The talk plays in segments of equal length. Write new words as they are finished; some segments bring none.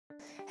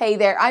Hey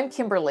there, I'm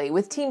Kimberly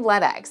with Team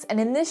LetX, and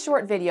in this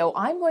short video,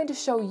 I'm going to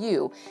show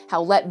you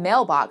how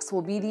LetMailBox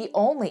will be the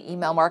only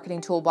email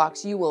marketing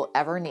toolbox you will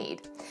ever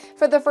need.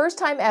 For the first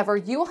time ever,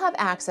 you will have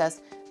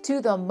access to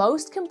the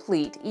most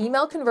complete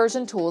email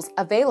conversion tools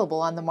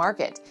available on the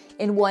market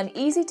in one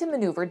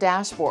easy-to-maneuver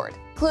dashboard,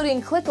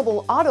 including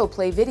clickable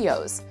autoplay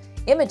videos,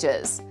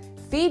 images,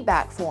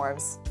 feedback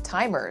forms,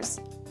 timers,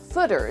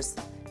 footers,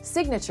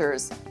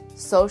 signatures,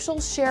 social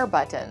share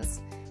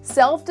buttons,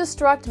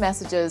 self-destruct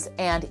messages,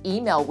 and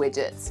email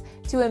widgets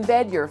to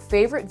embed your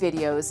favorite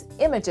videos,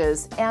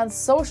 images, and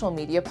social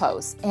media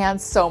posts, and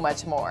so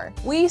much more.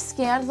 We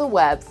scanned the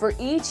web for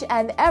each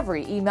and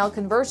every email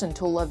conversion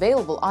tool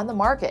available on the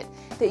market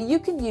that you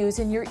can use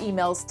in your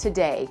emails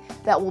today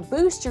that will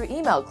boost your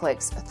email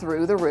clicks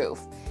through the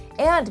roof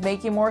and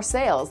make you more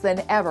sales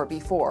than ever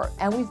before.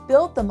 And we've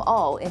built them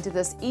all into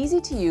this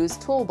easy-to-use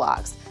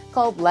toolbox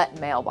called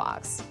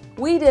LetMailBox.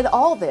 We did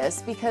all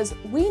this because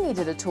we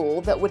needed a tool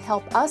that would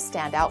help us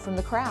stand out from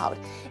the crowd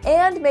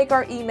and make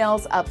our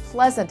emails a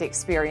pleasant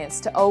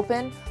experience to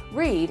open,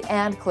 read,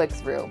 and click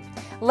through.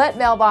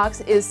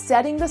 LetMailBox is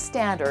setting the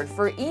standard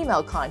for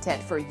email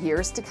content for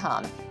years to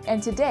come,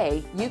 and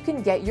today you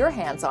can get your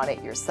hands on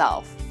it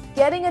yourself.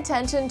 Getting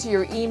attention to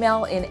your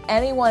email in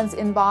anyone's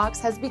inbox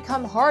has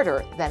become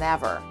harder than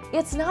ever.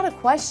 It's not a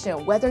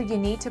question whether you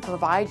need to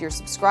provide your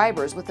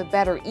subscribers with a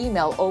better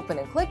email open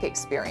and click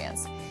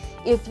experience.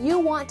 If you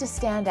want to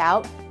stand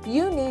out,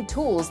 you need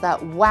tools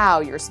that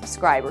wow your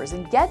subscribers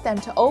and get them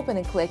to open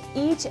and click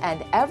each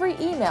and every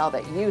email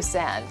that you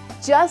send.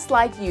 Just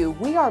like you,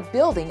 we are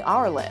building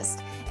our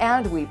list,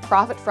 and we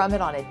profit from it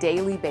on a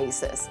daily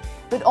basis.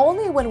 But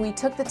only when we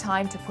took the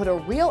time to put a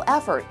real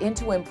effort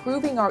into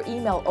improving our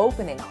email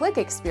open and click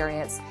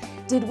experience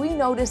did we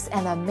notice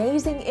an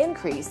amazing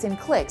increase in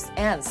clicks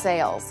and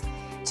sales.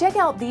 Check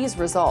out these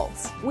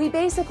results. We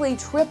basically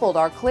tripled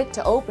our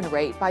click-to-open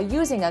rate by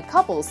using a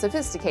couple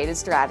sophisticated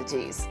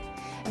strategies.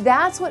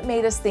 That's what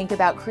made us think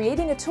about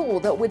creating a tool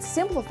that would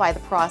simplify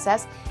the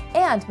process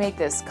and make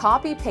this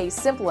copy-paste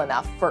simple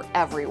enough for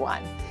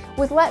everyone.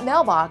 With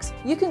LetMailBox,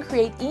 you can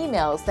create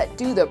emails that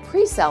do the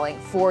pre-selling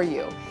for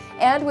you.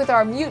 And with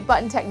our mute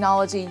button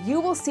technology, you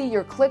will see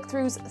your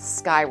click-throughs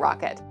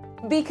skyrocket.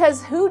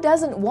 Because who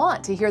doesn't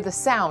want to hear the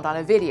sound on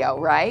a video,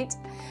 right?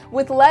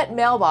 With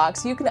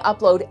LetMailBox, you can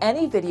upload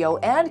any video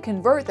and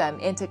convert them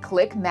into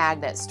click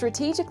magnets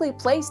strategically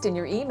placed in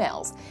your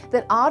emails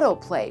that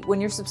autoplay when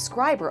your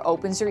subscriber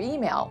opens your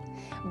email.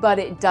 But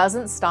it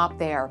doesn't stop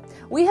there.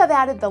 We have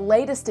added the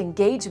latest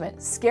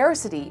engagement,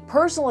 scarcity,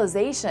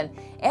 personalization,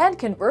 and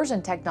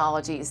conversion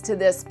technologies to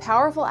this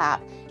powerful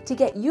app to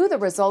get you the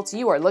results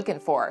you are looking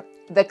for,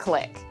 the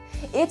click.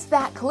 It's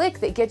that click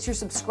that gets your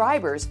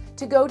subscribers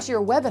to go to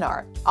your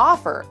webinar,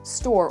 offer,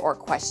 store, or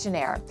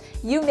questionnaire.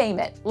 You name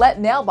it,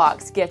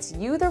 LetMailBox gets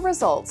you the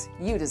results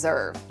you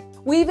deserve.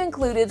 We've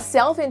included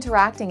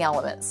self-interacting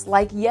elements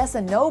like yes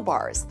and no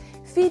bars,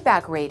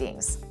 feedback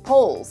ratings,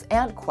 polls,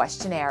 and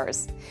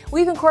questionnaires.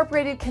 We've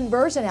incorporated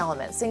conversion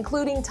elements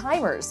including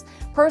timers,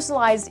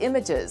 personalized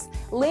images,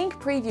 link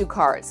preview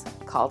cards,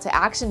 call to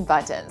action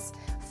buttons,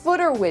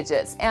 footer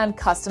widgets, and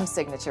custom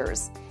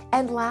signatures.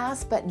 And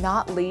last but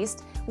not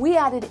least, we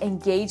added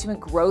engagement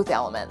growth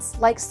elements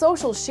like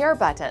social share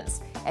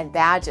buttons and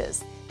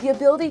badges, the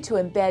ability to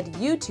embed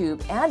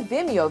YouTube and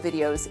Vimeo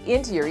videos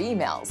into your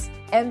emails,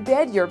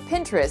 embed your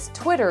Pinterest,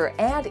 Twitter,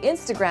 and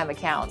Instagram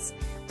accounts,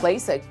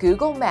 place a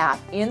Google map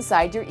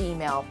inside your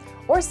email,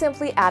 or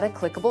simply add a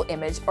clickable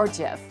image or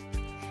GIF.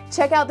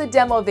 Check out the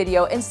demo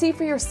video and see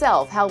for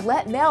yourself how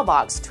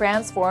LetMailBox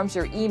transforms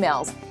your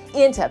emails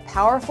into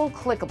powerful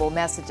clickable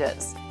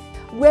messages.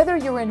 Whether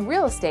you're in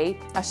real estate,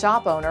 a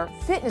shop owner,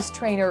 fitness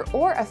trainer,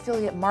 or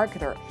affiliate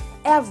marketer,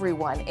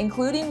 everyone,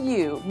 including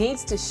you,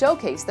 needs to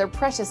showcase their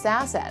precious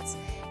assets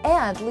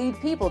and lead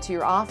people to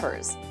your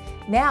offers.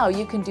 Now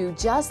you can do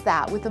just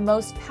that with the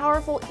most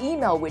powerful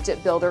email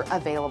widget builder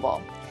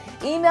available.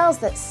 Emails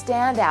that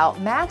stand out,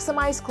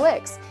 maximize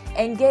clicks,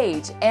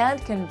 engage,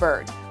 and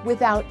convert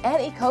without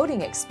any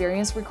coding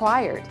experience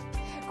required.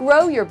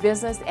 Grow your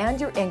business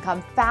and your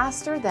income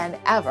faster than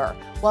ever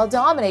while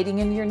dominating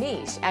in your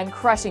niche and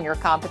crushing your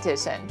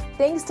competition,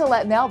 thanks to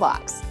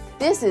LetMailBox.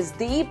 This is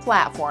the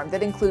platform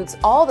that includes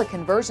all the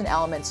conversion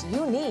elements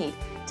you need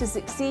to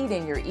succeed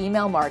in your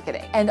email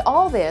marketing, and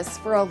all this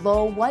for a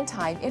low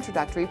one-time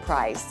introductory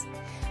price.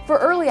 For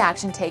early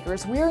action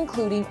takers, we're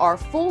including our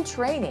full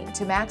training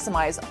to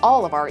maximize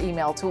all of our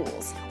email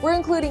tools. We're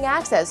including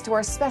access to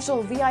our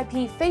special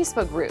VIP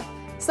Facebook group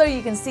so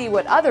you can see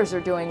what others are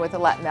doing with the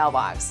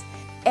LetMailBox.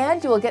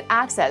 And you will get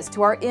access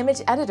to our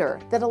image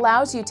editor that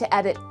allows you to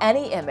edit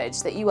any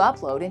image that you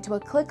upload into a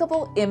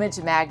clickable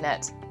image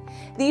magnet.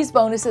 These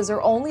bonuses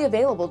are only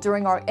available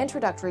during our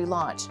introductory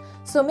launch,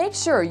 so make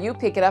sure you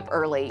pick it up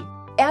early.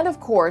 And of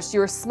course,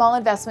 your small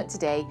investment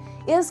today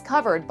is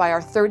covered by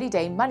our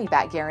 30-day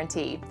money-back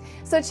guarantee.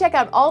 So check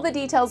out all the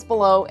details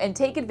below and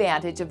take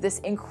advantage of this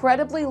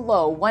incredibly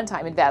low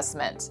one-time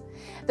investment.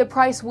 The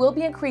price will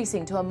be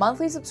increasing to a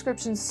monthly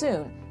subscription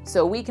soon,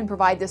 so we can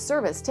provide this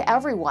service to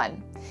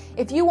everyone.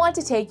 If you want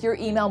to take your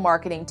email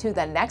marketing to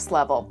the next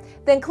level,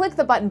 then click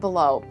the button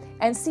below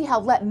and see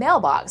how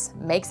LetMailBox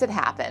makes it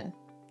happen.